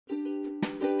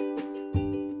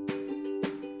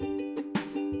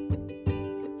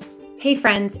Hey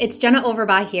friends, it's Jenna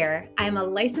Overbaugh here. I'm a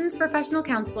licensed professional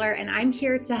counselor and I'm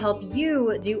here to help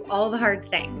you do all the hard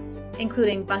things,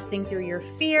 including busting through your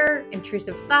fear,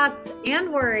 intrusive thoughts,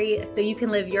 and worry so you can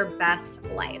live your best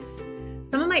life.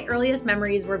 Some of my earliest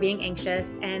memories were being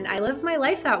anxious, and I lived my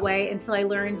life that way until I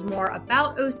learned more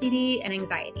about OCD and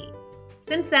anxiety.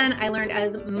 Since then, I learned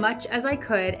as much as I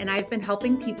could, and I've been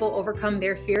helping people overcome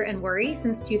their fear and worry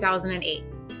since 2008.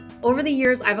 Over the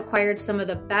years, I've acquired some of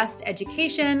the best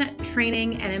education,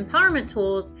 training, and empowerment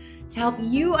tools to help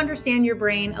you understand your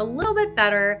brain a little bit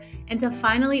better and to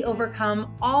finally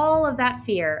overcome all of that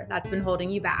fear that's been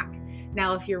holding you back.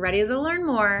 Now, if you're ready to learn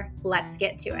more, let's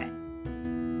get to it.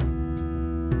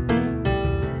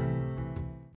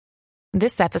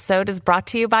 This episode is brought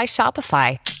to you by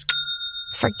Shopify.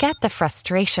 Forget the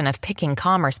frustration of picking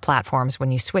commerce platforms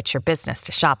when you switch your business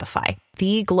to Shopify,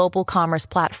 the global commerce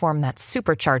platform that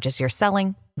supercharges your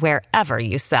selling wherever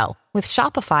you sell. With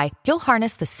Shopify, you'll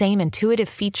harness the same intuitive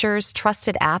features,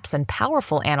 trusted apps, and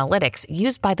powerful analytics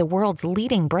used by the world's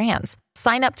leading brands.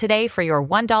 Sign up today for your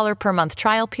 $1 per month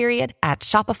trial period at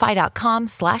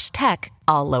shopify.com/tech,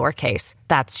 all lowercase.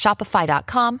 That's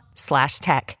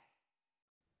shopify.com/tech.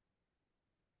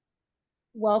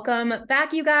 Welcome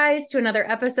back, you guys, to another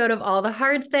episode of All the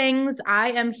Hard Things.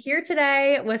 I am here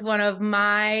today with one of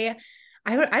my,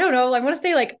 I don't know, I want to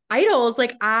say like idols.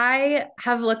 Like I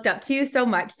have looked up to you so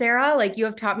much, Sarah. Like you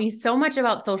have taught me so much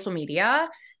about social media.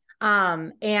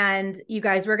 And you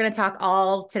guys, we're going to talk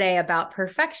all today about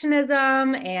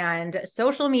perfectionism and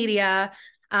social media.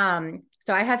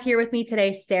 So I have here with me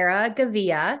today, Sarah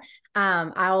Gavia.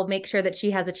 I'll make sure that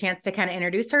she has a chance to kind of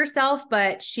introduce herself,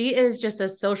 but she is just a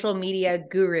social media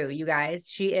guru, you guys.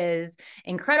 She is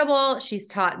incredible. She's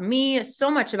taught me so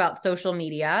much about social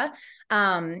media.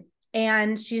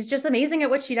 And she's just amazing at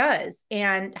what she does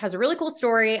and has a really cool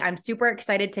story. I'm super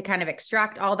excited to kind of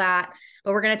extract all that,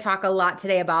 but we're going to talk a lot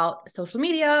today about social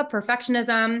media,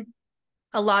 perfectionism,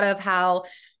 a lot of how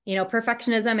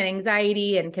perfectionism and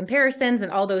anxiety and comparisons and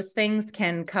all those things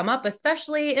can come up,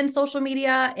 especially in social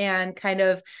media. And kind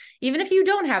of, even if you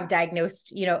don't have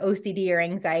diagnosed, OCD or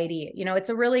anxiety, it's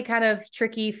a really kind of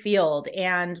tricky field.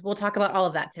 And we'll talk about all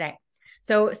of that today.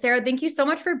 So Sarah, thank you so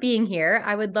much for being here.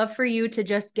 I would love for you to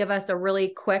just give us a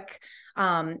really quick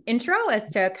intro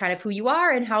as to kind of who you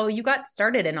are and how you got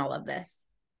started in all of this.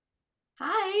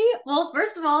 Hi. Well,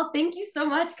 first of all, thank you so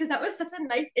much because that was such a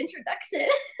nice introduction.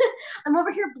 I'm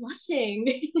over here blushing.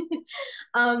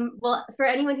 Well, for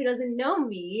anyone who doesn't know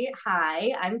me,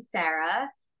 hi, I'm Sarah.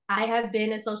 I have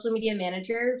been a social media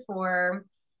manager for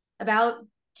about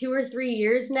 2 or 3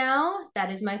 years now.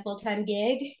 That is my full-time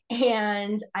gig,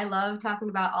 and I love talking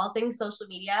about all things social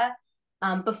media.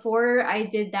 Before I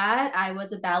did that, I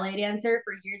was a ballet dancer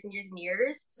for years and years and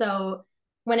years. So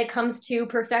when it comes to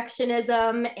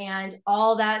perfectionism and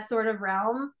all that sort of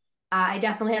realm, I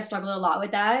definitely have struggled a lot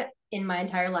with that in my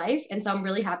entire life. And so I'm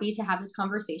really happy to have this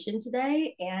conversation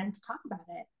today and to talk about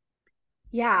it.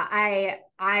 Yeah,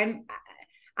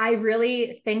 I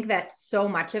really think that so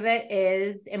much of it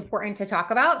is important to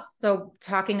talk about. So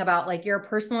talking about like your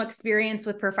personal experience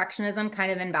with perfectionism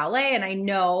kind of in ballet. And I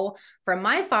know from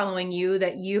my following you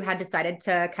that you had decided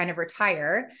to kind of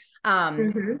retire.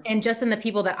 And just in the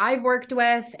people that I've worked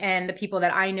with and the people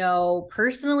that I know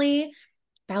personally,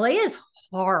 ballet is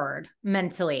hard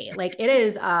mentally. Like it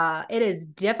is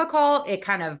difficult. It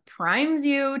kind of primes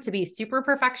you to be super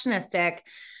perfectionistic.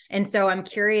 And so I'm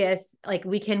curious, like if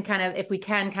we can kind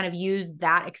of use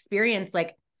that experience,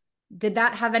 like, did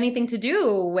that have anything to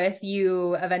do with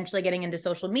you eventually getting into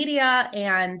social media?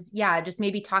 And yeah, just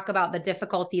maybe talk about the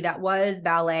difficulty that was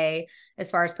ballet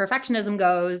as far as perfectionism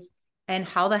goes and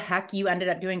how the heck you ended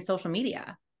up doing social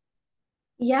media.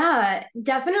 Yeah,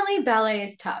 definitely ballet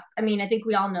is tough. I mean, I think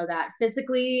we all know that.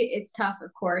 Physically, it's tough,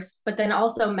 of course, but then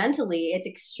also mentally, it's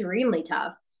extremely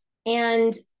tough.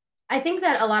 And I think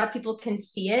that a lot of people can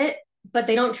see it, but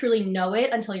they don't truly know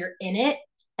it until you're in it,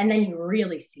 and then you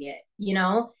really see it.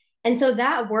 And so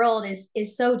that world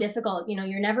is so difficult.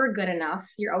 You're never good enough.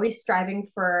 You're always striving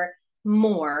for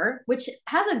more, which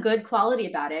has a good quality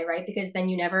about it, right? Because then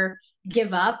you never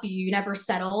give up, you never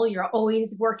settle, you're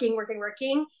always working, working,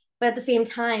 working. But at the same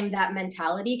time, that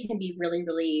mentality can be really,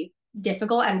 really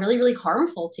difficult and really, really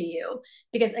harmful to you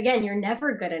because, again, you're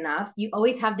never good enough. You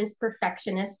always have this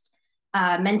perfectionist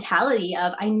mentality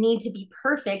of, I need to be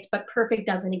perfect, but perfect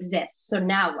doesn't exist. So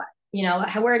now what?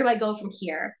 Where do I go from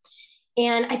here?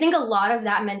 And I think a lot of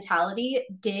that mentality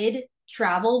did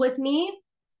travel with me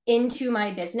into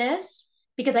my business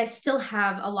because I still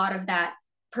have a lot of that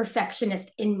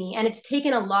perfectionist in me. And it's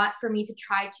taken a lot for me to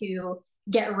try to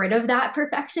get rid of that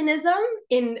perfectionism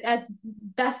in as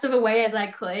best of a way as I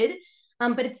could.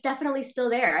 But it's definitely still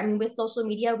there. I mean, with social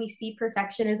media, we see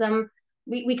perfectionism.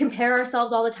 We compare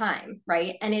ourselves all the time,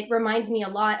 right? And it reminds me a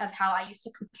lot of how I used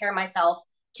to compare myself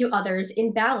to others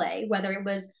in ballet, whether it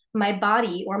was my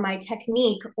body or my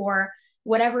technique or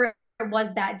whatever it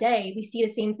was that day. We see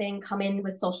the same thing come in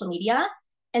with social media.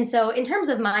 And so, in terms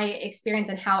of my experience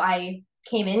and how I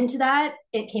came into that,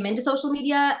 it came into social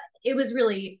media, it was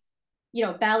really,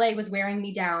 ballet was wearing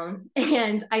me down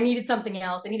and I needed something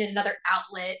else. I needed another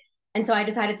outlet. And so I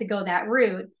decided to go that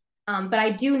route. But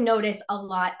I do notice a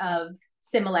lot of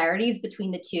similarities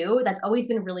between the two. That's always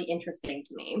been really interesting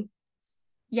to me.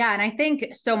 Yeah. And I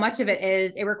think so much of it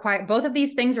is both of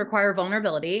these things require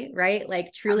vulnerability, right?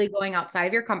 Like truly going outside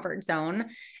of your comfort zone.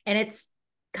 And it's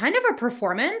kind of a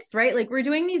performance, right? Like we're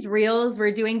doing these reels,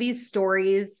 we're doing these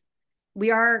stories.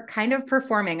 We are kind of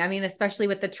performing. I mean, especially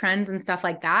with the trends and stuff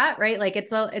like that, right? Like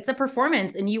it's a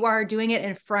performance and you are doing it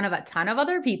in front of a ton of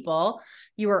other people.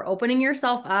 You are opening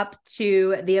yourself up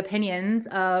to the opinions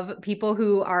of people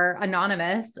who are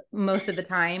anonymous most of the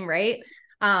time, right?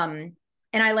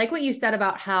 And I like what you said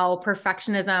about how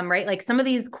perfectionism, right? Like some of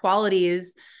these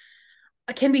qualities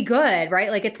can be good, right?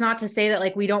 Like it's not to say that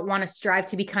like we don't want to strive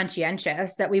to be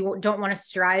conscientious, that we don't want to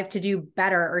strive to do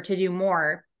better or to do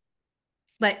more.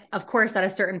 But of course, at a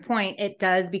certain point, it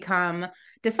does become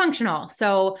dysfunctional.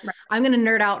 So right. I'm going to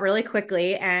nerd out really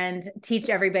quickly and teach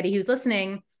everybody who's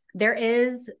listening. There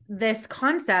is this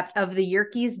concept of the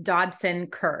Yerkes-Dodson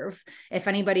curve. If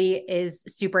anybody is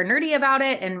super nerdy about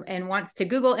it and wants to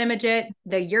Google image it,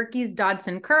 the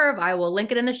Yerkes-Dodson curve, I will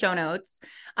link it in the show notes.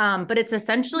 But it's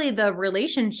essentially the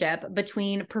relationship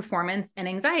between performance and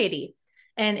anxiety.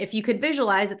 And if you could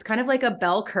visualize, it's kind of like a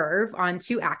bell curve on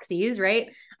two axes,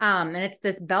 right? And it's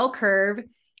this bell curve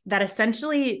that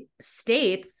essentially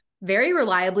states very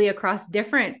reliably across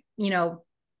different,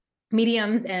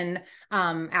 mediums and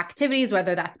activities,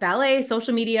 whether that's ballet,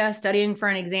 social media, studying for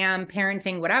an exam,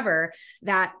 parenting, whatever,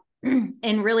 that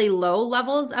in really low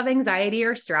levels of anxiety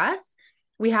or stress,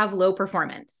 we have low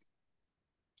performance.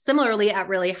 Similarly, at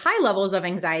really high levels of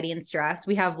anxiety and stress,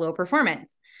 we have low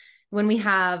performance. When we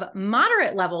have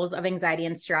moderate levels of anxiety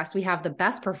and stress, we have the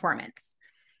best performance.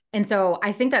 And so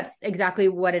I think that's exactly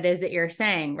what it is that you're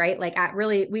saying, right? Like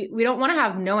we don't want to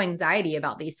have no anxiety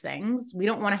about these things. We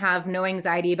don't want to have no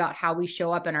anxiety about how we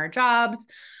show up in our jobs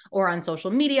or on social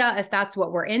media, if that's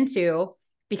what we're into,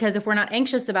 because if we're not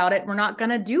anxious about it, we're not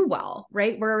going to do well,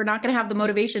 right? We're not going to have the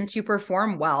motivation to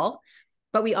perform well,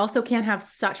 but we also can't have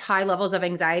such high levels of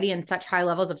anxiety and such high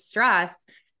levels of stress,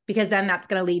 because then that's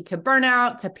going to lead to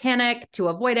burnout, to panic, to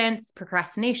avoidance,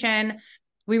 procrastination.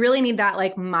 We really need that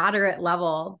like moderate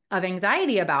level of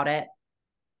anxiety about it.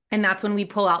 And that's when we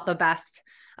pull out the best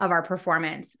of our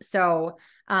performance. So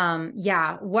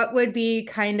what would be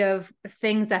kind of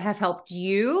things that have helped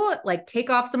you like take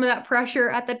off some of that pressure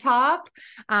at the top?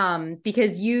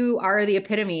 Because you are the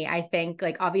epitome, I think.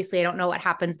 Like, obviously, I don't know what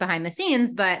happens behind the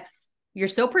scenes, but you're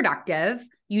so productive.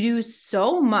 You do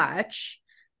so much.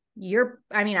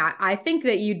 I think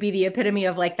that you'd be the epitome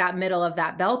of like that middle of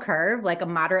that bell curve, like a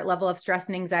moderate level of stress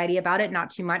and anxiety about it, not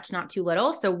too much, not too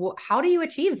little. So how do you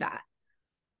achieve that?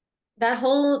 That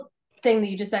whole thing that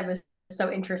you just said was so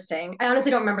interesting. I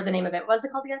honestly don't remember the name of it. What's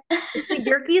it called again? It's the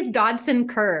Yerkes-Dodson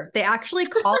curve. They actually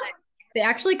call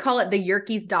it the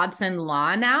Yerkes-Dodson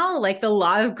law now, like the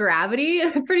law of gravity,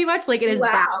 pretty much. Like it is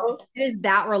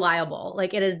that reliable.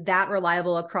 Like it is that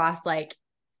reliable across like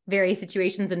various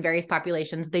situations and various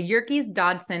populations. The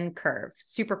Yerkes-Dodson curve.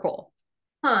 Super cool.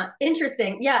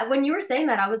 Interesting. Yeah. When you were saying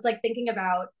that, I was like thinking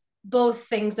about both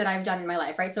things that I've done in my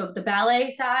life, right? So the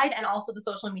ballet side and also the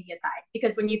social media side.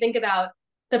 Because when you think about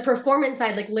the performance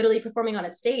side, like literally performing on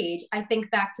a stage, I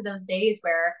think back to those days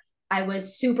where I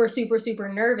was super, super, super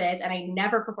nervous and I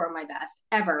never performed my best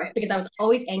ever because I was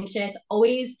always anxious,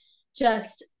 always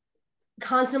just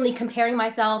constantly comparing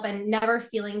myself and never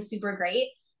feeling super great.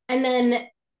 And then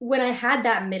when I had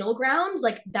that middle ground,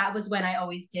 like that was when I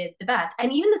always did the best.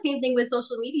 And even the same thing with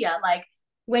social media, like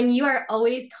when you are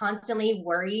always constantly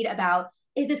worried about,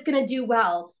 is this going to do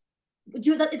well?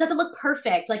 Does it look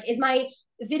perfect? Like, is my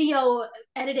video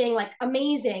editing like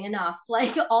amazing enough?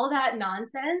 Like all that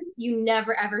nonsense, you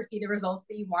never ever see the results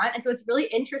that you want. And so it's really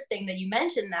interesting that you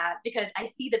mentioned that because I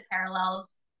see the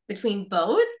parallels between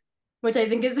both, which I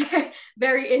think is very,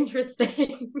 very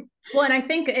interesting. Well, and I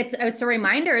think it's a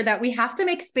reminder that we have to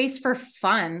make space for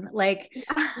fun. Like we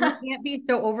can't be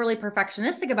so overly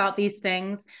perfectionistic about these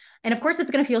things. And of course it's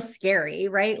going to feel scary,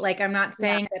 right? Like I'm not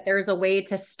saying that there's a way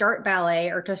to start ballet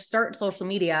or to start social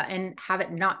media and have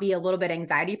it not be a little bit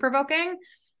anxiety provoking.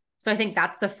 So I think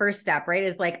that's the first step, right?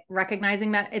 Is like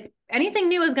recognizing that it's anything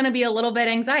new is going to be a little bit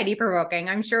anxiety provoking.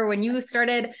 I'm sure when you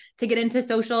started to get into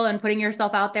social and putting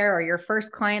yourself out there, or your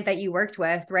first client that you worked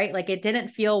with, right? Like it didn't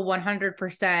feel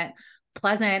 100%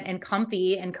 pleasant and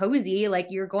comfy and cozy. Like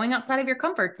you're going outside of your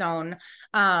comfort zone.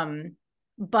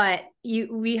 But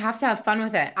we have to have fun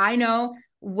with it. I know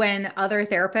when other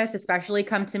therapists especially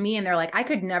come to me and they're like, I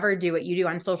could never do what you do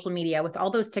on social media with all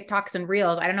those TikToks and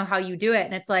reels. I don't know how you do it.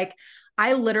 And it's like,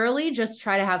 I literally just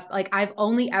try to have, like, I've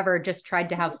only ever just tried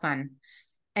to have fun.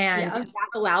 And that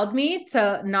allowed me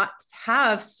to not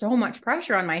have so much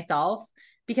pressure on myself,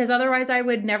 because otherwise I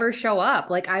would never show up.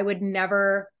 Like I would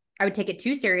take it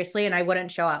too seriously and I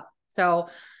wouldn't show up. So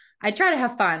I try to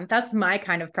have fun. That's my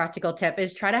kind of practical tip,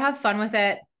 is try to have fun with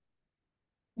it.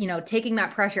 You know, taking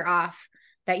that pressure off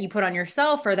that you put on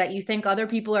yourself or that you think other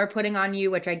people are putting on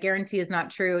you, which I guarantee is not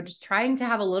true. Just trying to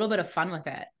have a little bit of fun with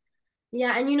it.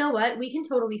 Yeah. And you know what? We can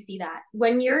totally see that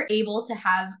when you're able to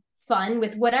have fun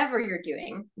with whatever you're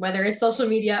doing, whether it's social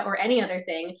media or any other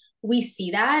thing, we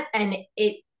see that, and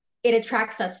it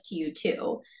attracts us to you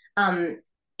too.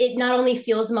 It not only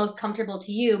feels most comfortable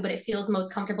to you, but it feels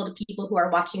most comfortable to people who are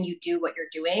watching you do what you're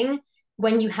doing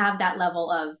when you have that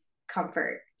level of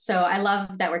comfort. So I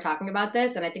love that we're talking about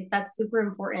this, and I think that's super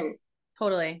important.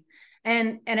 Totally.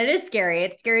 And it is scary.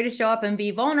 It's scary to show up and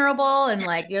be vulnerable and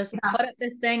like just put up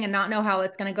this thing and not know how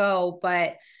it's going to go.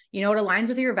 But you know, it aligns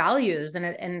with your values.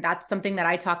 And that's something that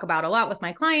I talk about a lot with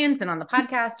my clients and on the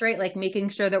podcast, right? Like making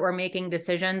sure that we're making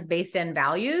decisions based in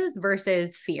values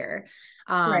versus fear.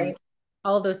 Right.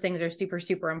 All of those things are super,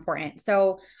 super important.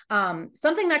 So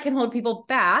something that can hold people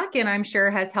back, and I'm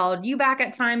sure has held you back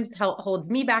at times,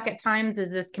 holds me back at times, is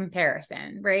this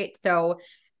comparison, right? So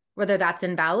whether that's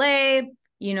in ballet,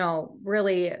 you know,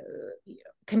 really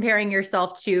comparing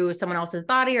yourself to someone else's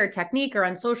body or technique, or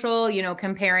on social, you know,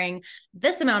 comparing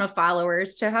this amount of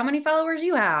followers to how many followers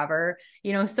you have, or,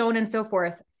 you know, so on and so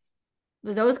forth.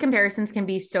 Those comparisons can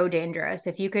be so dangerous.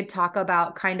 If you could talk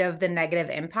about kind of the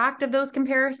negative impact of those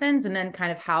comparisons and then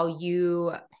kind of how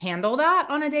you handle that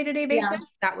on a day-to-day basis,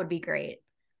 that would be great.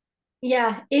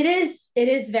 Yeah, it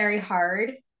is very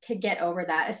hard to get over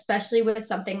that, especially with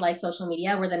something like social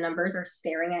media where the numbers are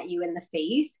staring at you in the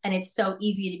face. And it's so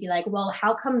easy to be like, well,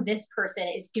 how come this person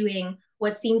is doing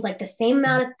what seems like the same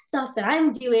amount of stuff that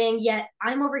I'm doing, yet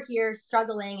I'm over here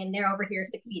struggling and they're over here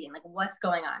succeeding? Like, what's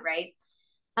going on,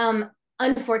 right?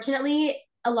 Unfortunately,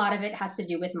 a lot of it has to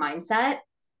do with mindset.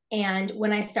 And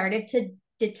when I started to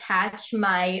detach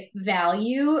my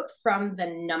value from the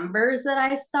numbers that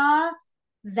I saw,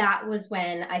 that was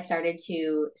when I started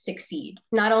to succeed,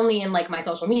 not only in like my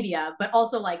social media, but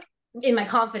also like in my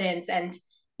confidence and,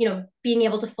 you know, being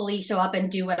able to fully show up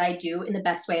and do what I do in the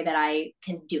best way that I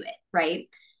can do it. Right.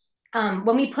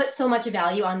 When we put so much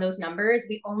value on those numbers,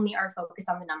 we only are focused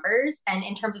on the numbers. And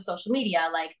in terms of social media,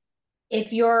 like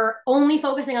if you're only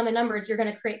focusing on the numbers, you're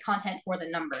going to create content for the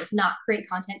numbers, not create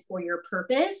content for your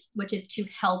purpose, which is to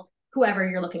help whoever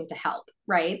you're looking to help.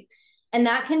 Right. And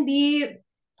that can be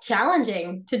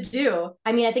challenging to do.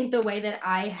 I mean, I think the way that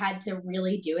I had to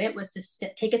really do it was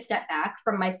to take a step back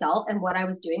from myself and what I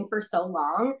was doing for so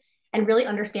long, and really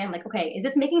understand, like, okay, is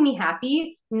this making me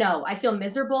happy? No, I feel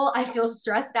miserable. I feel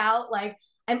stressed out. Like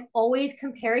I'm always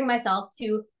comparing myself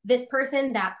to this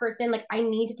person, that person. Like I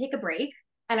need to take a break.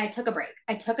 And I took a break.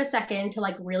 I took a second to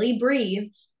like really breathe,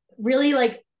 really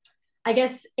like, I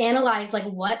guess, analyze like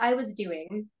what I was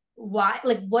doing, why,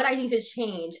 like what I need to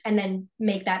change, and then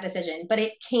make that decision. But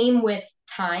it came with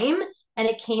time, and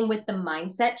it came with the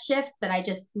mindset shift that I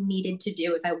just needed to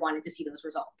do if I wanted to see those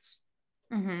results.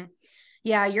 Mm-hmm.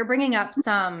 Yeah, you're bringing up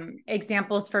some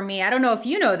examples for me. I don't know if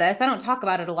you know this. I don't talk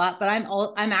about it a lot, but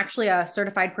I'm actually a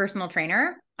certified personal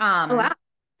trainer. Oh, wow.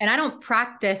 And I don't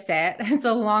practice it. It's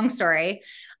a long story.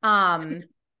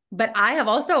 But I have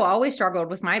also always struggled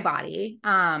with my body.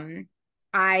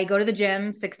 I go to the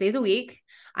gym 6 days a week.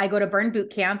 I go to Burn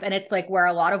Boot Camp, and it's like where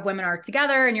a lot of women are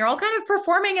together and you're all kind of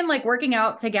performing and like working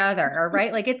out together,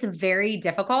 right? Like it's very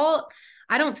difficult.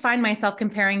 I don't find myself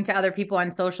comparing to other people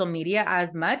on social media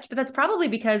as much, but that's probably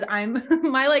because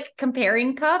my like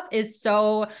comparing cup is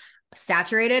so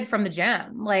saturated from the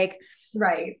gym. Like,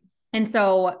 right. And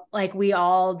so like we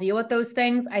all deal with those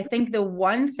things. I think the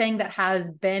one thing that has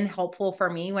been helpful for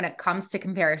me when it comes to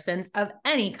comparisons of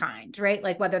any kind, right?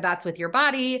 Like whether that's with your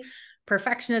body,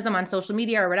 perfectionism on social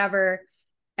media or whatever,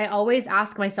 I always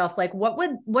ask myself, like,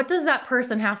 what does that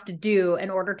person have to do in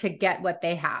order to get what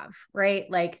they have? Right.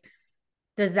 Like,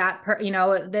 does that,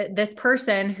 this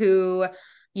person who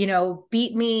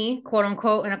beat me, quote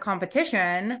unquote, in a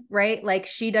competition, right? Like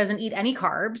she doesn't eat any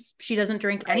carbs. She doesn't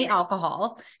drink any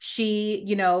alcohol. She,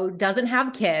 doesn't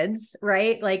have kids,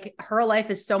 right? Like her life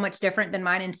is so much different than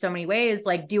mine in so many ways.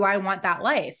 Like, do I want that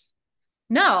life?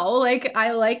 No, like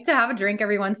I like to have a drink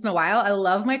every once in a while. I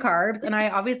love my carbs and I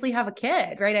obviously have a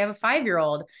kid, right? I have a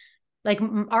 5-year-old. Like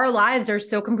our lives are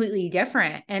so completely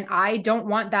different. And I don't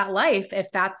want that life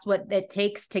if that's what it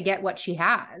takes to get what she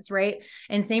has. Right.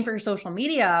 And same for social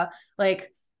media.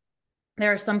 Like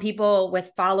there are some people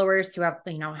with followers who have,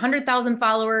 100,000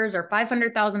 followers or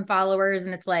 500,000 followers.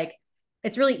 And it's like,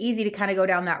 it's really easy to kind of go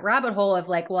down that rabbit hole of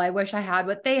like, well, I wish I had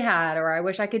what they had, or I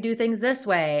wish I could do things this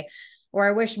way, or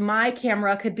I wish my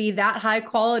camera could be that high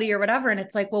quality or whatever. And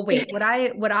it's like, well, wait,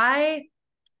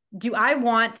 do I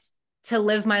want to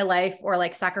live my life or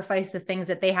like sacrifice the things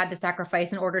that they had to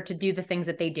sacrifice in order to do the things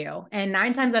that they do? And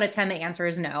 9 times out of 10, the answer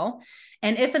is no.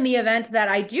 And if in the event that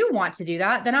I do want to do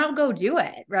that, then I'll go do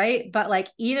it. Right. But like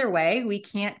either way, we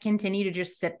can't continue to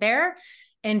just sit there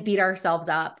and beat ourselves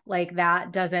up. Like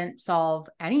that doesn't solve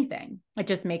anything. It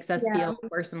just makes us feel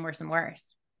worse and worse and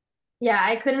worse. Yeah,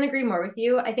 I couldn't agree more with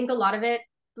you. I think a lot of it,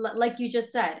 like you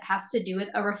just said, has to do with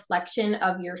a reflection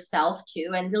of yourself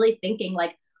too, and really thinking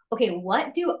like, okay,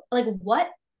 what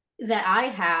that I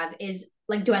have is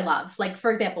like, do I love? Like, for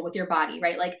example, with your body,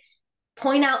 right? Like,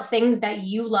 point out things that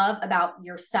you love about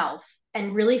yourself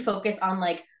and really focus on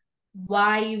like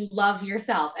why you love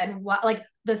yourself and what, like,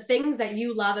 the things that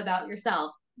you love about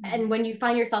yourself. And when you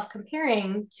find yourself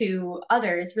comparing to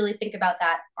others, really think about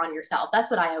that on yourself. That's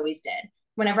what I always did.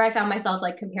 Whenever I found myself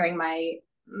like comparing my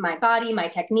body, my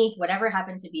technique, whatever it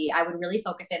happened to be, I would really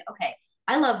focus in, okay,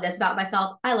 I love this about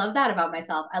myself. I love that about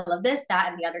myself. I love this, that,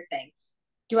 and the other thing.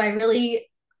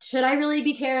 Should I really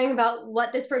be caring about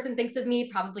what this person thinks of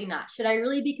me? Probably not. Should I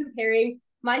really be comparing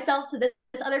myself to this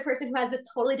other person who has this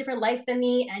totally different life than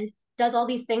me and does all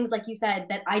these things, like you said,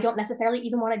 that I don't necessarily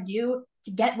even want to do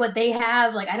to get what they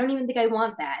have? Like, I don't even think I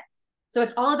want that. So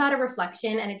it's all about a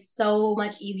reflection, and it's so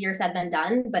much easier said than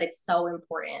done, but it's so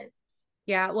important.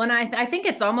 Yeah. When I think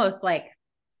it's almost like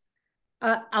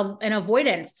an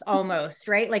avoidance almost,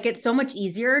 right? Like it's so much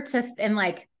easier and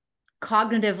like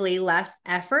cognitively less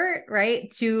effort,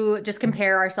 right? To just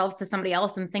compare ourselves to somebody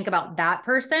else and think about that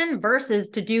person versus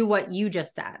to do what you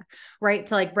just said, right?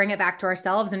 To like bring it back to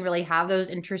ourselves and really have those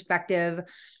introspective,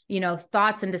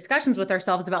 thoughts and discussions with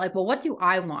ourselves about like, well, what do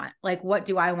I want? Like, what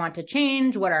do I want to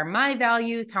change? What are my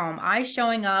values? How am I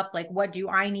showing up? Like, what do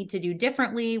I need to do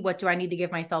differently? What do I need to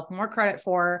give myself more credit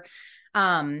for?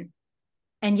 And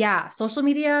yeah, social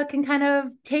media can kind of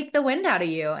take the wind out of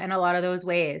you in a lot of those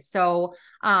ways. So,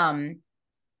 as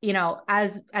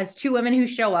 2 women who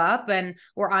show up and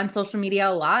we're on social media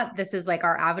a lot, this is like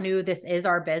our avenue. This is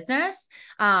our business.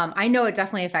 I know it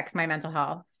definitely affects my mental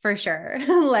health for sure.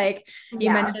 Like you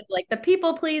mentioned, like the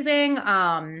people pleasing,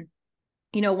 wanting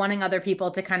other people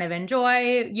to kind of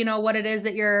enjoy, what it is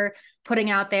that you're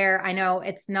putting out there. I know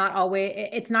it's not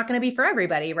going to be for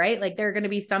everybody, right? Like there are going to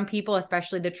be some people,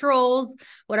 especially the trolls,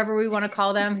 whatever we want to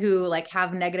call them, who like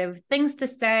have negative things to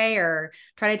say or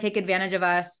try to take advantage of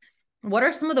us. What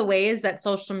are some of the ways that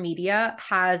social media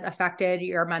has affected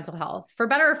your mental health, for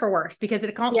better or for worse? Because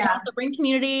it can also bring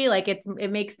community, like it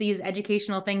makes these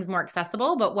educational things more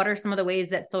accessible. But what are some of the ways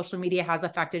that social media has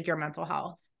affected your mental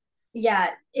health? Yeah,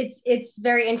 it's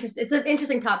very interesting. It's an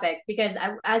interesting topic because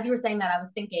as you were saying that, I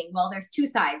was thinking, well, there's 2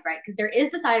 sides, right? Because there is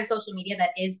the side of social media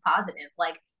that is positive.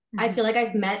 Like I feel like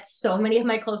I've met so many of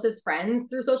my closest friends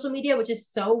through social media, which is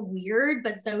so weird,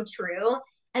 but so true.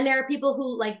 And there are people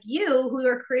who, like you, who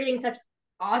are creating such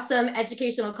awesome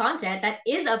educational content that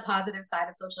is a positive side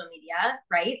of social media,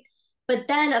 right? But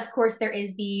then, of course, there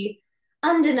is the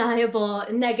undeniable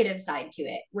negative side to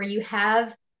it, where you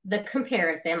have the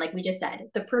comparison, like we just said,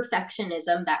 the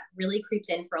perfectionism that really creeps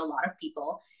in for a lot of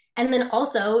people. And then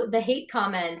also the hate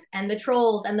comments and the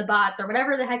trolls and the bots, or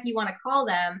whatever the heck you want to call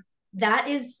them. That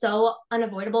is so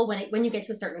unavoidable when you get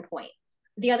to a certain point.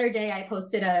 The other day, I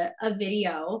posted a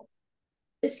video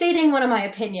stating one of my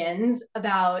opinions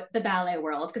about the ballet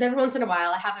world, because every once in a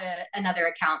while I have another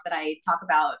account that I talk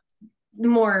about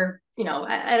more.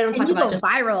 I don't talk about just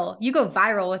viral. You go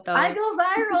viral with those. I go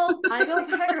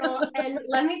viral. And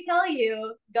let me tell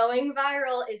you, going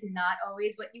viral is not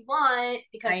always what you want,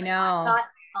 because I know I got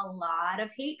a lot of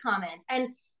hate comments. And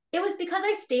it was because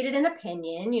I stated an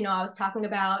opinion. I was talking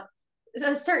about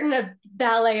a certain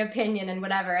ballet opinion and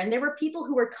whatever. And there were people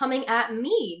who were coming at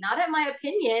me, not at my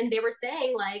opinion. They were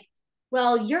saying like,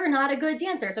 well, you're not a good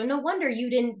dancer, so no wonder you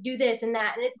didn't do this and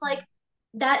that. And it's like,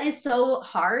 that is so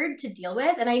hard to deal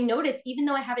with. And I noticed, even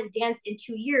though I haven't danced in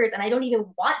 2 years and I don't even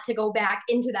want to go back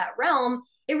into that realm,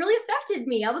 it really affected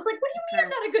me. I was like, what do you mean I'm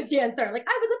not a good dancer? Like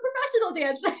I was a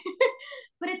professional dancer.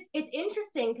 But it's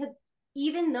interesting because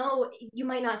even though you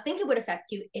might not think it would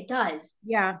affect you, it does.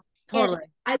 Yeah, And totally.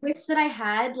 I wish that I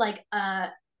had like a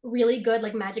really good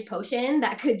like magic potion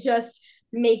that could just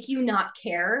make you not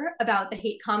care about the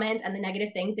hate comments and the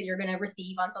negative things that you're going to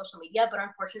receive on social media, but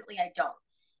unfortunately I don't.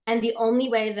 And the only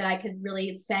way that I could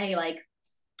really say like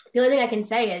the only thing I can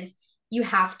say is you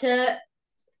have to,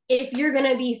 if you're going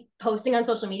to be posting on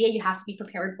social media, you have to be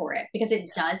prepared for it because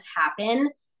it does happen.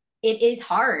 It is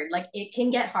hard. Like it can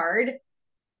get hard.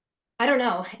 I don't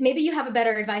know. Maybe you have a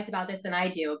better advice about this than I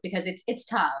do because it's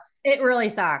tough. It really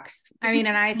sucks. I mean,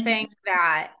 and I think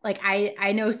that like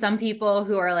I know some people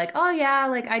who are like, oh yeah,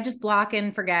 like I just block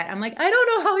and forget. I'm like, I don't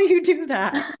know how you do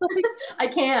that. Like, I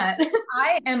can't.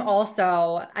 I am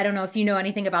also, I don't know if you know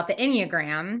anything about the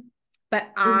Enneagram, but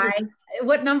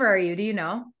what number are you? Do you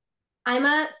know? I'm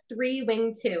a 3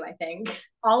 wing 2, I think.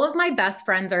 All of my best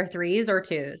friends are 3s or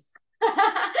 2s.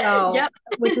 So, Yep.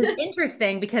 which is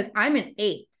interesting because I'm an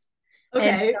 8. And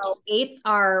Okay. so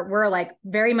 8s we're like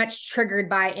very much triggered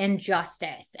by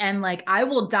injustice. And like, I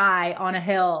will die on a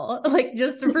hill, like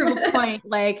just to prove a point.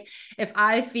 Like, if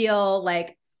I feel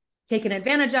like taken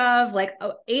advantage of, like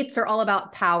 8s are all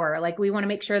about power. Like, we want to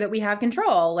make sure that we have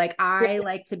control. Like, I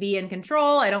like to be in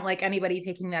control. I don't like anybody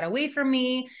taking that away from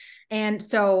me. And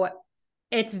so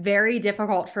it's very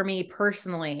difficult for me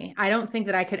personally. I don't think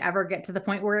that I could ever get to the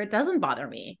point where it doesn't bother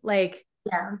me. Like,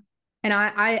 Yeah. and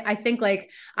I think like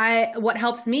what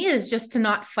helps me is just to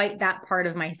not fight that part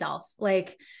of myself.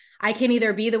 Like I can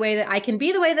either be the way that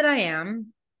I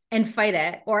am and fight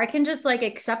it, or I can just like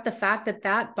accept the fact that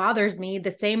that bothers me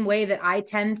the same way that I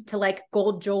tend to like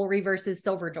gold jewelry versus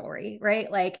silver jewelry,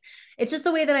 right? Like it's just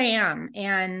the way that I am.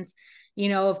 And, you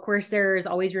know, of course there's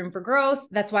always room for growth.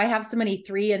 That's why I have so many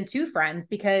 3 and 2 friends,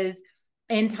 because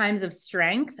in times of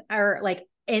strength or like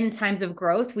in times of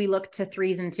growth, we look to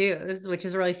 3s and 2s, which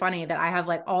is really funny that I have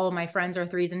like all of my friends are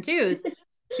 3s and 2s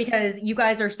because you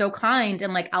guys are so kind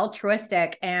and like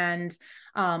altruistic and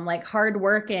like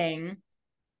hardworking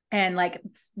and like,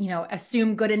 you know,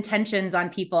 assume good intentions on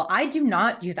people. I do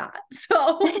not do that.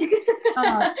 So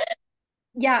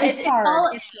yeah, it's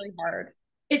hard. It's really hard.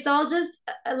 It's all just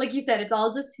like you said, it's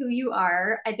all just who you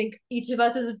are. I think each of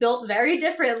us is built very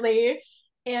differently.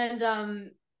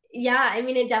 And yeah, I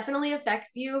mean, it definitely affects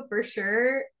you for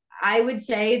sure. I would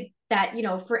say that, you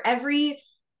know, for every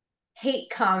hate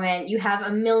comment, you have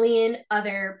a million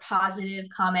other positive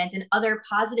comments and other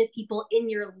positive people in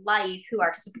your life who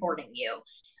are supporting you.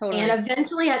 Totally. And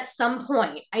eventually, at some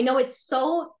point, I know it's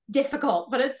so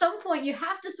difficult, but at some point, you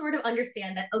have to sort of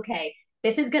understand that, okay,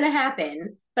 this is going to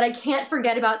happen, but I can't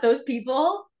forget about those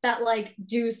people that like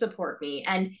do support me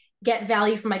and get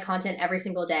value from my content every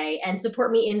single day and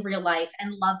support me in real life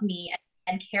and love me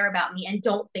and care about me and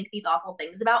don't think these awful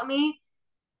things about me.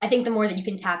 I think the more that you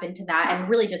can tap into that and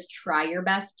really just try your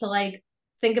best to like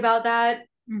think about that,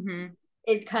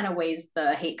 it kind of weighs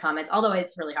the hate comments, although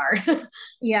it's really hard.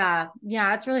 Yeah.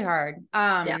 Yeah. It's really hard.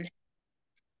 Yeah.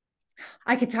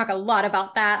 I could talk a lot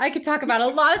about that. I could talk about a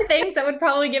lot of things that would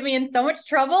probably get me in so much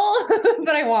trouble,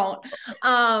 but I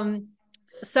won't.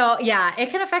 So yeah, it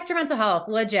can affect your mental health,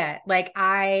 legit. Like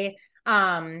I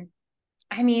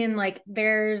mean, like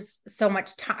there's so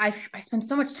much time. I spend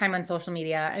so much time on social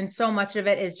media and so much of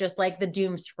it is just like the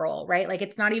doom scroll, right? Like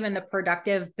it's not even the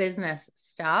productive business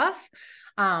stuff.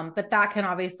 But that can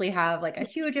obviously have like a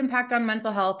huge impact on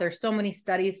mental health. There's so many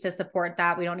studies to support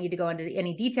that. We don't need to go into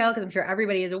any detail because I'm sure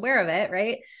everybody is aware of it,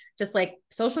 right? Just like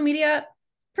social media,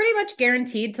 pretty much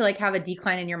guaranteed to like have a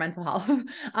decline in your mental health.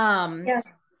 Yeah.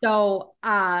 So,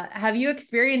 have you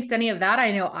experienced any of that?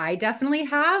 I know I definitely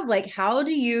have. Like, how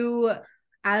do you,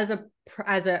 as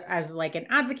like an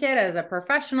advocate, as a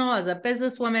professional, as a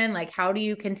businesswoman, like, how do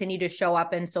you continue to show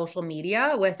up in social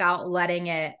media without letting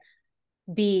it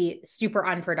be super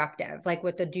unproductive, like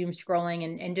with the doom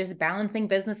scrolling and just balancing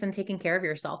business and taking care of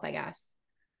yourself, I guess?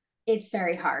 It's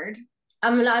very hard.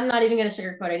 I'm not even going to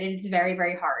sugarcoat it. It's very,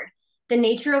 very hard. The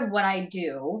nature of what I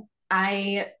do,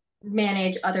 I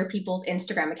manage other people's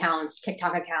Instagram accounts,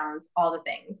 TikTok accounts, all the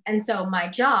things. And so my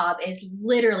job is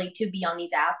literally to be on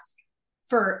these apps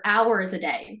for hours a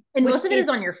day. And most of it is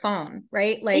on your phone,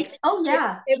 right? Like, oh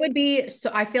yeah. It would be, so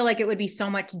I feel like it would be so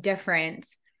much different.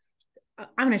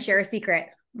 I'm going to share a secret.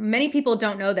 Many people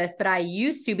don't know this, but I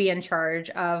used to be in charge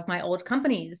of my old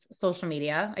company's social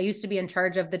media. I used to be in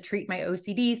charge of the Treat My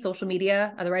OCD social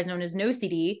media, otherwise known as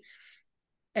NoCD,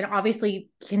 and obviously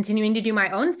continuing to do my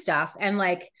own stuff. And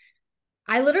like,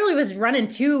 I literally was running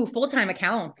 2 full-time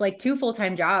accounts, like 2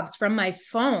 full-time jobs from my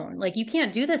phone. Like you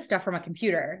can't do this stuff from a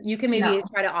computer. You can maybe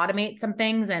try to automate some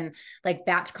things and like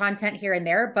batch content here and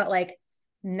there, but like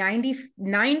 90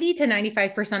 to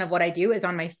 95% of what I do is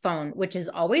on my phone, which is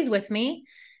always with me.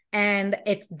 And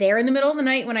it's there in the middle of the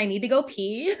night when I need to go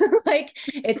pee. Like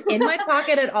it's in my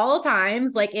pocket at all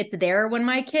times. Like it's there when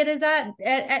my kid is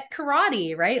at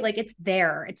karate, right? Like it's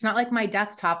there. It's not like my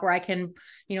desktop where I can,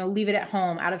 leave it at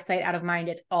home, out of sight, out of mind.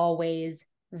 It's always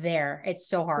there. It's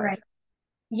so hard. Right.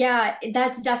 Yeah,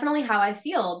 that's definitely how I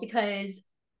feel because,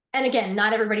 and again,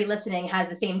 not everybody listening has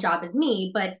the same job as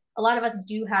me, but a lot of us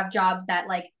do have jobs that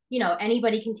like,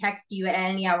 anybody can text you at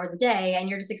any hour of the day and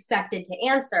you're just expected to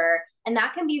answer. And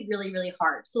that can be really, really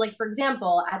hard. So like, for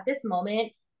example, at this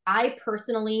moment, I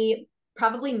personally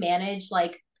probably manage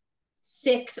like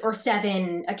 6 or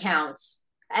 7 accounts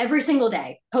every single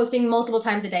day, posting multiple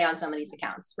times a day on some of these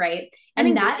accounts, right?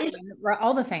 And that is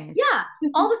all the things. Yeah,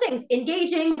 all the things,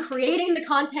 engaging, creating the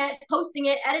content, posting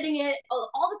it, editing it,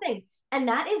 all the things. And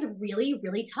that is really,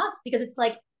 really tough because it's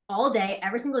like all day,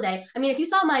 every single day. I mean, if you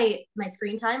saw my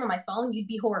screen time on my phone, you'd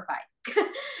be horrified.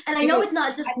 And I know it's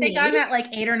not just me. I think I'm at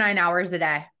like 8 or 9 hours a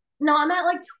day. No, I'm at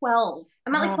like 12.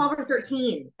 I'm at like 12 or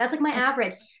 13. That's like my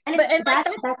average. And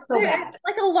that's so bad.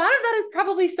 Like a lot of that is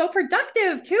probably so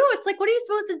productive too. It's like, what are you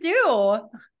supposed to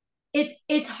do?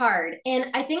 It's hard.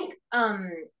 And I think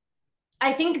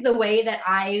the way that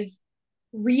I've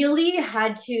really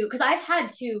had to, because I've had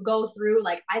to go through,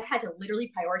 like I've had to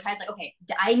literally prioritize, like, okay,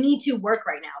 I need to work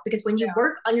right now, because when you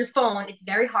work on your phone, it's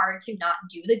very hard to not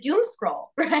do the doom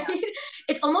scroll, right? Yeah.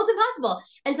 It's almost impossible.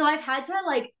 And so I've had to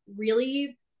like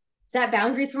really set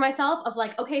boundaries for myself of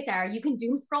like, okay, Sarah, you can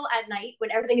doom scroll at night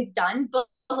when everything is done, but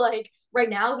like right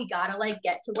now we gotta like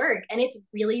get to work. And it's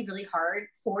really, really hard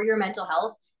for your mental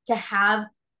health to have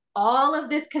all of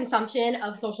this consumption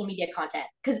of social media content,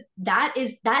 because that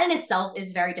in itself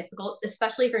is very difficult,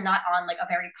 especially if you're not on like a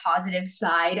very positive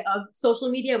side of social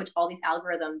media, which all these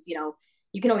algorithms,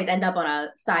 you can always end up on a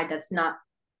side that's not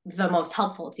the most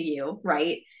helpful to you,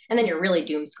 right? And then you're really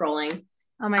doom scrolling.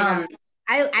 Oh my God.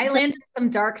 I landed some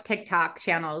dark TikTok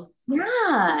channels.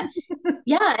 Yeah.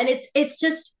 Yeah. And it's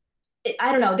just,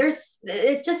 I don't know.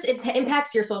 It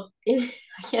impacts your soul. I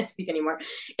can't speak anymore.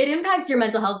 It impacts your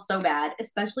mental health so bad,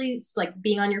 especially like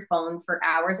being on your phone for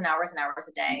hours and hours and hours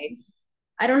a day.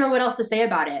 I don't know what else to say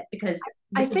about it because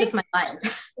this is just my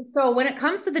life. So when it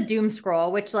comes to the doom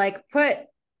scroll, which like put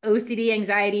OCD,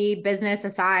 anxiety, business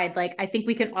aside, like I think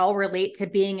we can all relate to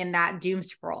being in that doom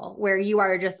scroll where you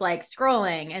are just like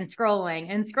scrolling and scrolling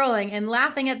and scrolling and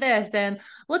laughing at this and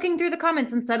looking through the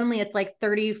comments, and suddenly it's like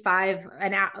 35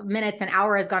 minutes, an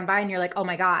hour has gone by and you're like, oh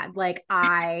my God, like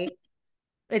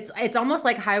it's almost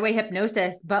like highway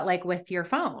hypnosis, but like with your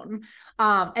phone.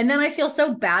 And then I feel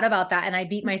so bad about that and I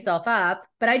beat myself up,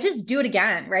 but I just do it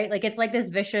again, right? Like it's like this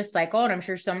vicious cycle, and I'm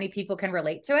sure so many people can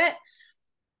relate to it.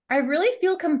 I really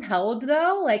feel compelled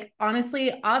though. Like, honestly,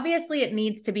 obviously it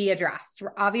needs to be addressed.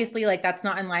 Obviously, like that's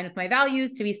not in line with my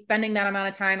values to be spending that amount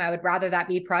of time. I would rather that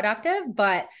be productive.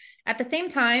 But at the same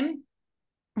time,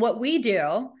 what we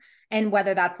do, and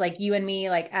whether that's like you and me,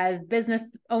 like as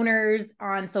business owners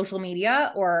on social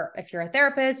media, or if you're a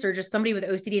therapist or just somebody with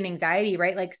OCD and anxiety,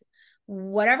 right? Like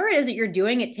whatever it is that you're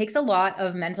doing, it takes a lot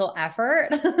of mental effort,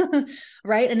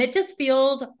 right? And it just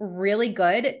feels really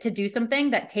good to do something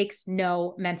that takes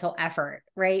no mental effort,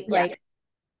 right? Yeah. Like,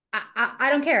 I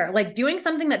don't care. Like doing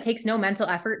something that takes no mental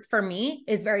effort for me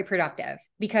is very productive,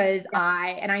 because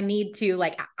I need to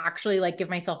like actually like give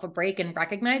myself a break and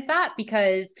recognize that,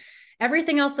 because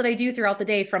everything else that I do throughout the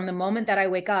day, from the moment that I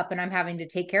wake up and I'm having to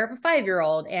take care of a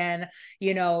 5-year-old and,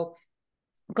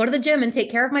 go to the gym and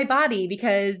take care of my body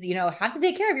because, have to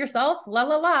take care of yourself,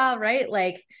 right?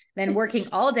 Like then working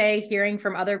all day, hearing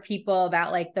from other people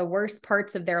about like the worst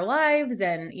parts of their lives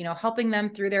and, helping them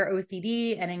through their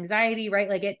OCD and anxiety, right?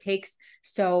 Like it takes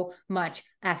so much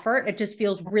effort. It just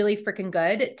feels really freaking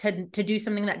good to do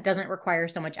something that doesn't require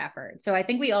so much effort. So I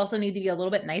think we also need to be a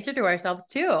little bit nicer to ourselves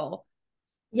too.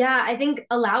 Yeah, I think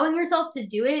allowing yourself to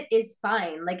do it is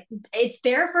fine. Like it's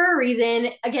there for a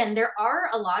reason. Again, there are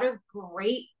a lot of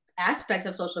great aspects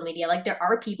of social media. Like there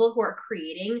are people who are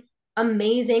creating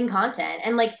amazing content.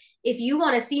 And like if you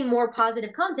want to see more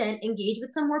positive content, engage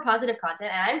with some more positive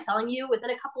content. And I'm telling you, within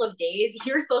a couple of days,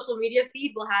 your social media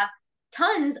feed will have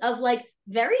tons of like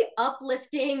very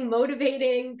uplifting,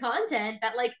 motivating content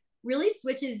that like really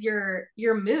switches your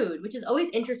mood, which is always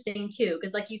interesting too,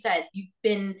 because like you said,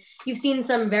 you've seen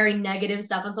some very negative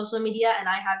stuff on social media, and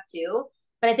I have too.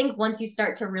 But I think once you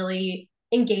start to really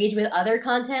engage with other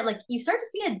content, like you start to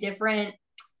see a different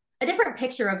a different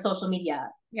picture of social media.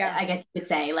 Yeah. I guess you could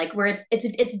say, like, where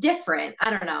it's different. I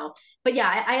don't know. But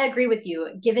yeah, I agree with you.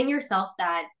 Giving yourself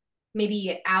that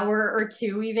maybe hour or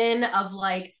two even of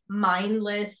like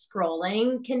mindless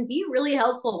scrolling can be really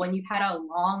helpful when you've had a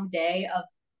long day of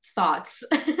thoughts.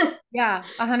 Yeah,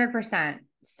 100%.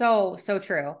 So, so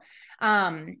true.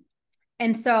 Um,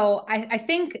 and so I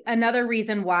think another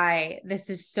reason why this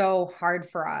is so hard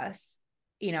for us,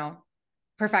 you know,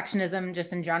 perfectionism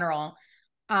just in general,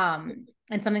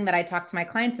 and something that I talk to my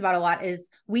clients about a lot is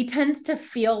we tend to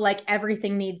feel like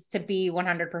everything needs to be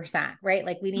 100%, right?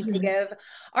 Like we need to give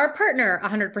our partner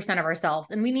 100% of ourselves,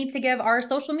 and we need to give our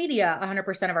social media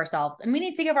 100% of ourselves, and we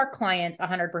need to give our clients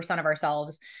 100% of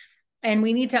ourselves. And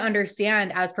we need to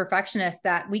understand as perfectionists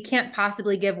that we can't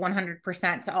possibly give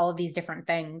 100% to all of these different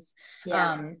things.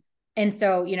 Yeah. And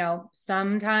so,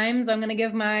 sometimes I'm going to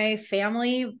give my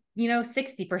family,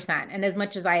 60%. And as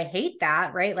much as I hate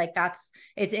that, right? Like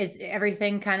it's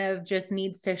everything kind of just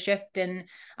needs to shift and,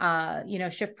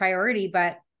 shift priority.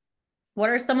 But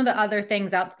what are some of the other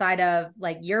things outside of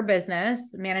like your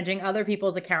business, managing other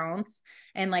people's accounts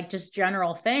and like just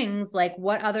general things? Like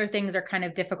what other things are kind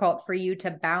of difficult for you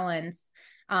to balance,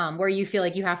 where you feel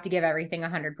like you have to give everything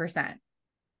 100%?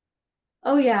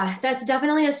 Oh yeah, that's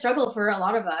definitely a struggle for a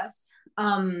lot of us.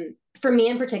 For me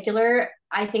in particular,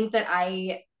 I think that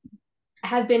I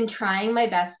have been trying my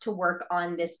best to work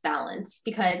on this balance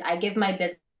because I give my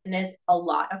business a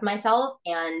lot of myself.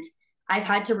 And I've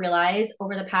had to realize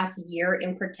over the past year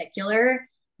in particular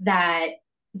that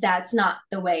that's not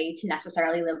the way to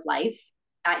necessarily live life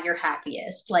at your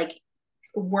happiest. Like,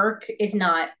 work is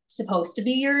not supposed to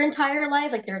be your entire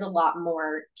life. Like, there's a lot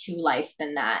more to life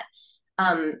than that.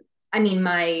 Um, I mean,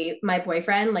 my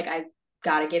boyfriend, like, I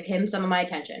gotta give him some of my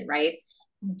attention, right?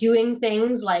 Doing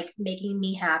things like making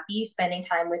me happy, spending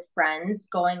time with friends,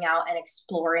 going out and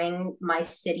exploring my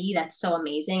city. That's so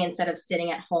amazing. Instead of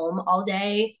sitting at home all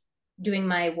day doing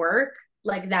my work,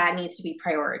 like that needs to be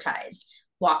prioritized.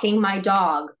 Walking my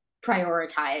dog,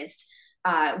 prioritized.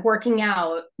 Working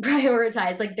out,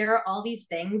 prioritized. Like there are all these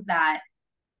things that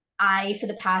for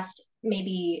the past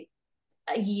maybe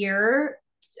a year,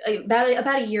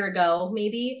 about a year ago,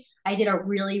 maybe I did a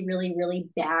really, really, really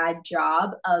bad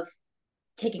job of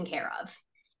taken care of.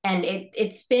 And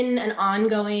it's been an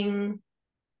ongoing,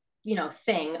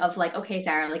 thing of like, okay,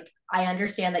 Sarah, like I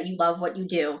understand that you love what you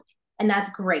do, and that's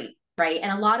great, right?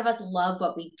 And a lot of us love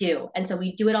what we do. And so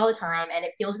we do it all the time and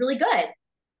it feels really good.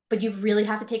 But you really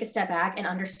have to take a step back and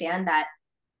understand that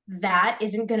that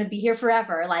isn't going to be here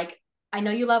forever. Like, I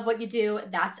know you love what you do.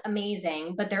 That's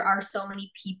amazing. But there are so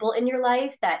many people in your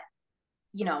life that,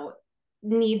 you know,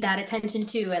 need that attention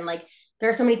too. And like, there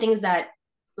are so many things that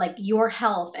like your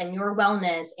health and your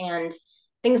wellness and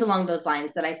things along those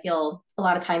lines that I feel a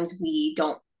lot of times we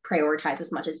don't prioritize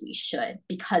as much as we should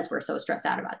because we're so stressed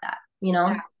out about that, you know?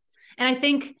 Yeah. And I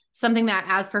think something that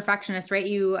as perfectionists, right,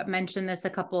 you mentioned this a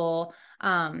couple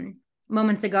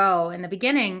moments ago in the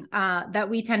beginning, that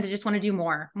we tend to just want to do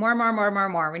more. We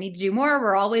need to do more.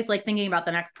 We're always like thinking about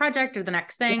the next project or the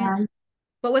next thing. Yeah.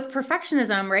 But with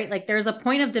perfectionism, right, like there's a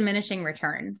point of diminishing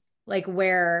returns, like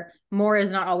where more is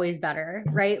not always better,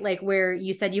 right? Like where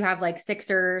you said you have like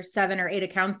 6 or 7 or 8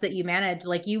 accounts that you manage,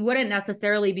 like you wouldn't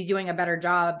necessarily be doing a better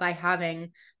job by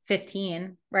having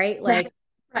 15, right? Like,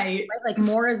 Right. like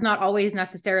more is not always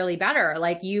necessarily better.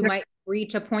 Like you might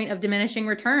reach a point of diminishing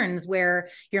returns where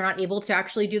you're not able to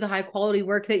actually do the high quality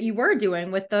work that you were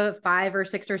doing with the 5 or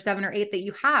 6 or 7 or 8 that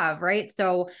you have, right?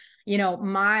 So,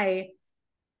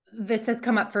 this has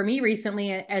come up for me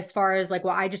recently as far as like,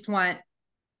 well, I just want,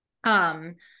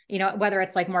 whether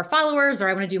it's like more followers or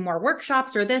I want to do more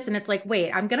workshops or this, and it's like,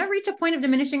 wait, I'm going to reach a point of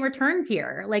diminishing returns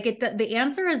here. Like the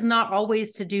answer is not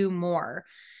always to do more.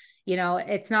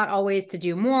 It's not always to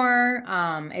do more.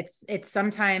 It's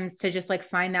sometimes to just like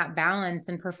find that balance,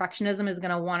 and perfectionism is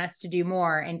going to want us to do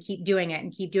more and keep doing it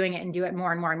and keep doing it and do it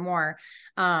more and more and more.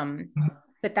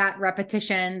 But that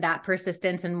repetition, that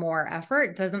persistence and more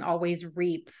effort doesn't always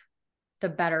reap the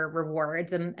better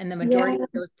rewards. And the majority of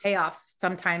those payoffs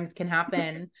sometimes can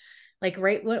happen like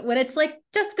right when it's like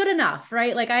just good enough,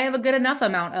 right? Like I have a good enough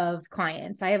amount of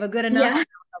clients. I have a good enough amount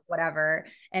of whatever.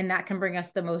 And that can bring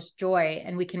us the most joy.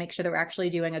 And we can make sure that we're actually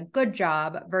doing a good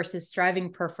job versus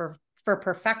striving for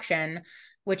perfection,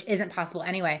 which isn't possible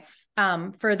anyway.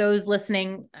 For those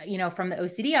listening, from the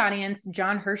OCD audience,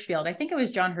 John Hirschfield, I think it was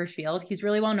John Hirschfield. He's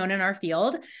really well known in our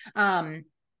field.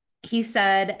 He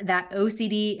said that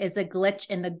OCD is a glitch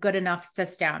in the good enough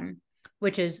system,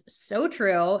 which is so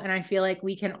true. And I feel like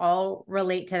we can all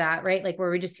relate to that, right? Like where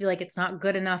we just feel like it's not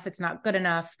good enough. It's not good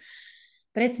enough.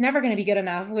 but it's never going to be good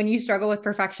enough. When you struggle with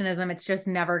perfectionism, it's just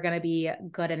never going to be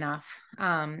good enough.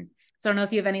 So I don't know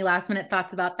if you have any last minute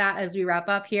thoughts about that as we wrap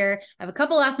up here. I have a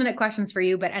couple last minute questions for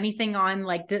you, but anything on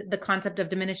like the concept of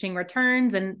diminishing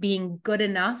returns and being good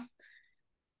enough?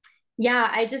 Yeah,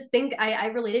 I just think I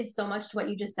related so much to what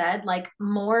you just said. Like,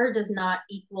 more does not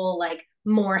equal like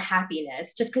more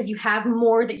happiness. Just because you have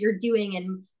more that you're doing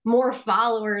and more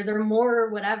followers or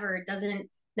more whatever, it doesn't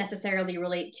necessarily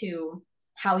relate to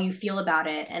how you feel about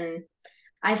it. And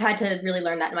I've had to really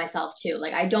learn that myself too.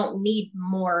 Like, I don't need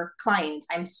more clients.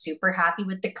 I'm super happy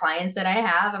with the clients that I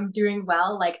have. I'm doing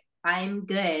well. Like, I'm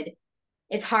good.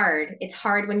 It's hard. It's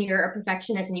hard when you're a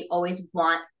perfectionist and you always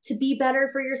want to be better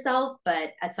for yourself.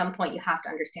 But at some point, you have to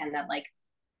understand that, like,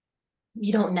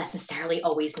 you don't necessarily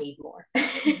always need more.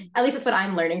 At least that's what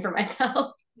I'm learning for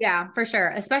myself. Yeah, for sure.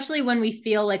 Especially when we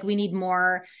feel like we need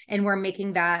more and we're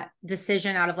making that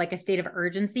decision out of like a state of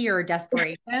urgency or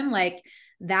desperation. Like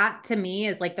that to me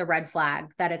is like the red flag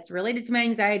that it's related to my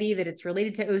anxiety, that it's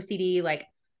related to OCD. Like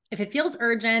if it feels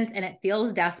urgent and it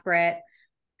feels desperate,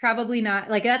 probably not,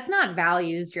 like that's not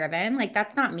values driven. Like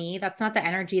that's not me. That's not the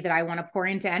energy that I want to pour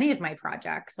into any of my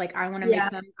projects. Like I want to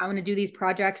make them, I want to do these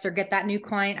projects or get that new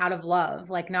client out of love,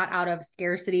 like not out of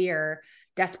scarcity or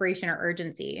desperation or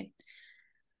urgency.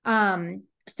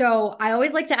 So I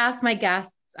always like to ask my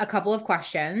guests a couple of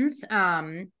questions.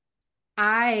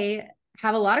 I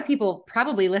have a lot of people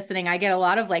probably listening. I get a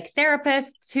lot of like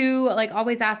therapists who like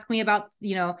always ask me about,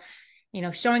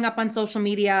 showing up on social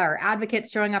media or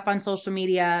advocates showing up on social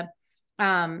media.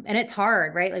 And it's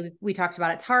hard, right? Like we talked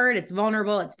about, it's hard, it's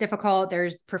vulnerable, it's difficult.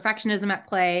 There's perfectionism at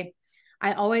play.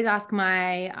 I always ask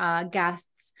my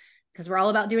guests, because we're all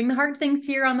about doing the hard things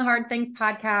here on the Hard Things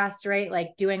podcast, right?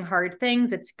 Like doing hard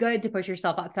things. It's good to push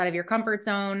yourself outside of your comfort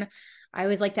zone. I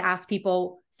always like to ask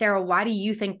people, Sarah, why do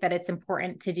you think that it's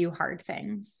important to do hard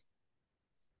things?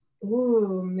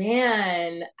 Ooh,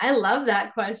 man. I love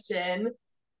that question.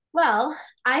 Well,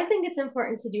 I think it's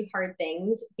important to do hard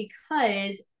things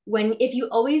because if you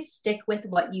always stick with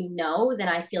what you know, then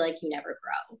I feel like you never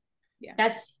grow. Yeah.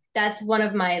 That's one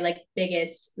of my like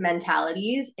biggest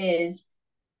mentalities is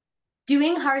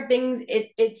doing hard things.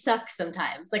 It sucks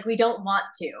sometimes. Like we don't want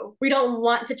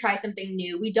to try something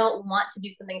new. We don't want to do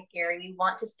something scary. We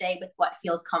want to stay with what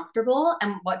feels comfortable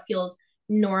and what feels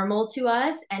normal to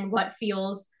us and what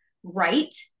feels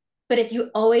right. But if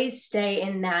you always stay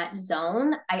in that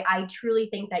zone, I truly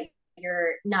think that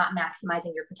you're not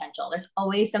maximizing your potential. There's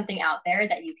always something out there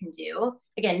that you can do.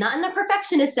 Again, not in a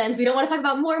perfectionist sense. We don't want to talk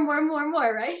about more, more, more,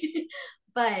 more, right?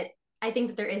 But I think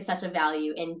that there is such a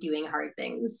value in doing hard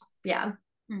things. Yeah.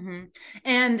 Mm-hmm.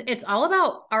 And it's all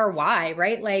about our why,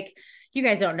 right? Like you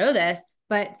guys don't know this,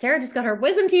 but Sarah just got her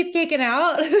wisdom teeth taken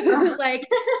out. Like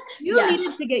you Yes.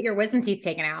 needed to get your wisdom teeth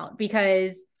taken out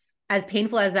because as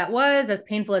painful as that was, as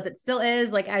painful as it still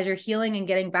is, like as you're healing and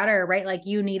getting better, right? Like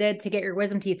you needed to get your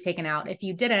wisdom teeth taken out. If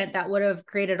you didn't, that would have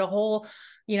created a whole,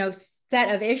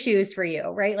 set of issues for you,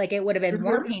 right? Like it would have been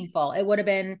more painful. It would have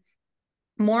been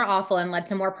more awful and led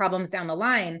to more problems down the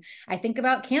line. I think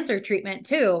about cancer treatment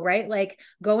too, right? Like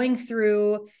going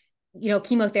through,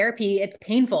 chemotherapy, it's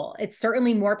painful. It's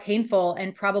certainly more painful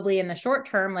and probably in the short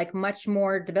term, like much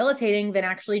more debilitating than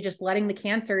actually just letting the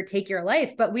cancer take your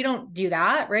life. But we don't do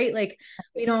that, right? Like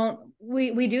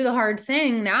we do the hard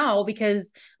thing now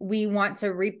because we want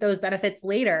to reap those benefits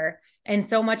later. And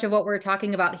so much of what we're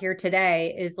talking about here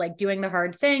today is like doing the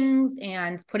hard things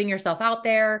and putting yourself out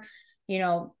there,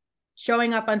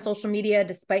 showing up on social media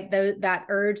despite that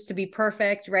urge to be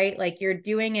perfect, right? Like you're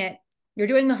doing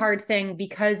the hard thing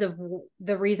because of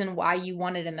the reason why you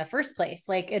want it in the first place.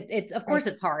 Like it's of course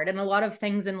it's hard. And a lot of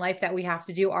things in life that we have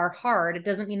to do are hard. It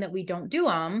doesn't mean that we don't do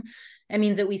them. It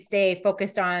means that we stay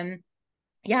focused on,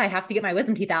 yeah, I have to get my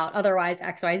wisdom teeth out. Otherwise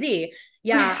XYZ.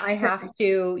 Yeah, I have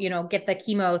to, get the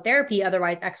chemotherapy.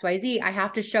 Otherwise XYZ. I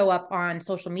have to show up on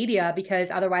social media because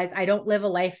otherwise I don't live a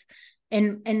life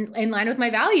in line with my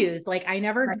values. Like I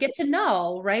never get to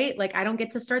know, right? Like I don't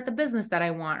get to start the business that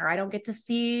I want, or I don't get to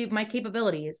see my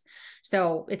capabilities.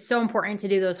 So it's so important to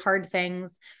do those hard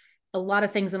things. A lot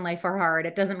of things in life are hard.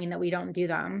 It doesn't mean that we don't do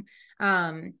them.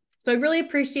 So I really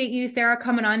appreciate you, Sarah,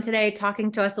 coming on today,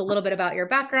 talking to us a little bit about your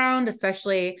background,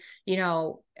 especially,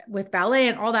 with ballet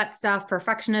and all that stuff,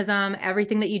 perfectionism,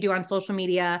 everything that you do on social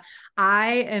media.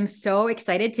 I am so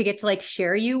excited to get to like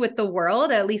share you with the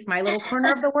world, at least my little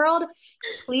corner of the world.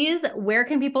 Please, where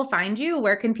can people find you?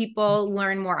 Where can people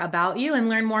learn more about you and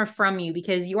learn more from you?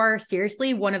 Because you are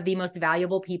seriously one of the most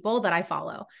valuable people that I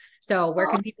follow. So where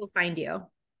can people find you?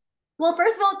 Well,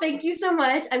 first of all, thank you so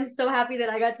much. I'm so happy that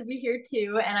I got to be here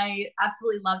too. And I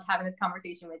absolutely loved having this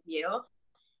conversation with you.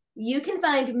 You can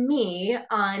find me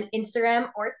on Instagram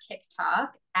or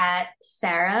TikTok at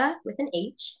Sarah with an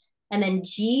H and then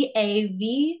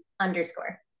GAV_.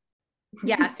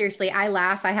 Yeah, seriously, I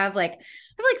laugh. I have like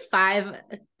 5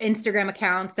 Instagram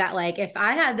accounts that like if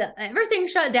I had everything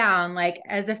shut down, like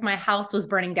as if my house was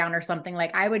burning down or something,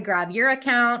 like I would grab your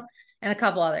account and a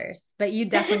couple others, but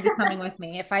you'd definitely be coming with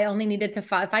me. If I only needed to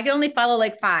follow, if I could only follow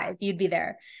like 5, you'd be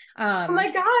there. Oh my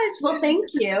gosh. Well, thank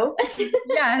you.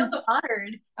 Yes. I'm so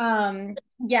honored.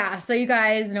 Yeah. So you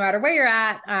guys, no matter where you're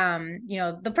at,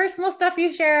 the personal stuff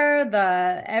you share,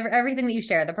 everything that you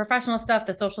share, the professional stuff,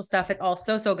 the social stuff, it's all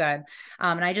so, so good.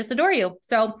 And I just adore you.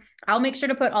 So I'll make sure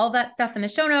to put all of that stuff in the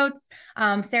show notes.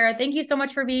 Sarah, thank you so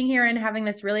much for being here and having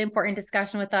this really important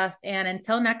discussion with us. And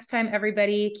until next time,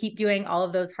 everybody, keep doing all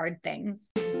of those hard things.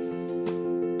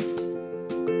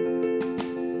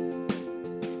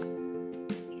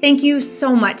 Thank you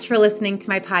so much for listening to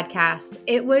my podcast.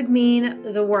 It would mean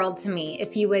the world to me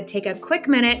if you would take a quick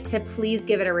minute to please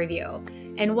give it a review.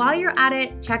 And while you're at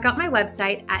it, check out my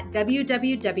website at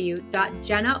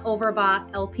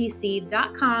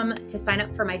www.jennaoverbachlpc.com to sign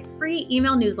up for my free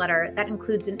email newsletter that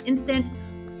includes an instant,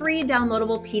 free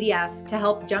downloadable PDF to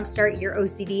help jumpstart your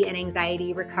OCD and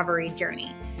anxiety recovery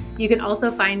journey. You can also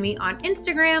find me on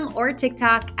Instagram or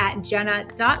TikTok at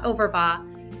jenna.overbach.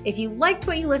 If you liked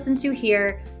what you listened to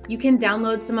here, you can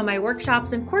download some of my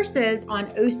workshops and courses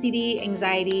on OCD,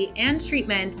 anxiety, and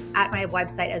treatment at my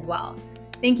website as well.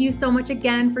 Thank you so much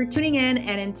again for tuning in,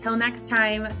 and until next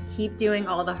time, keep doing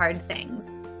all the hard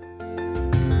things.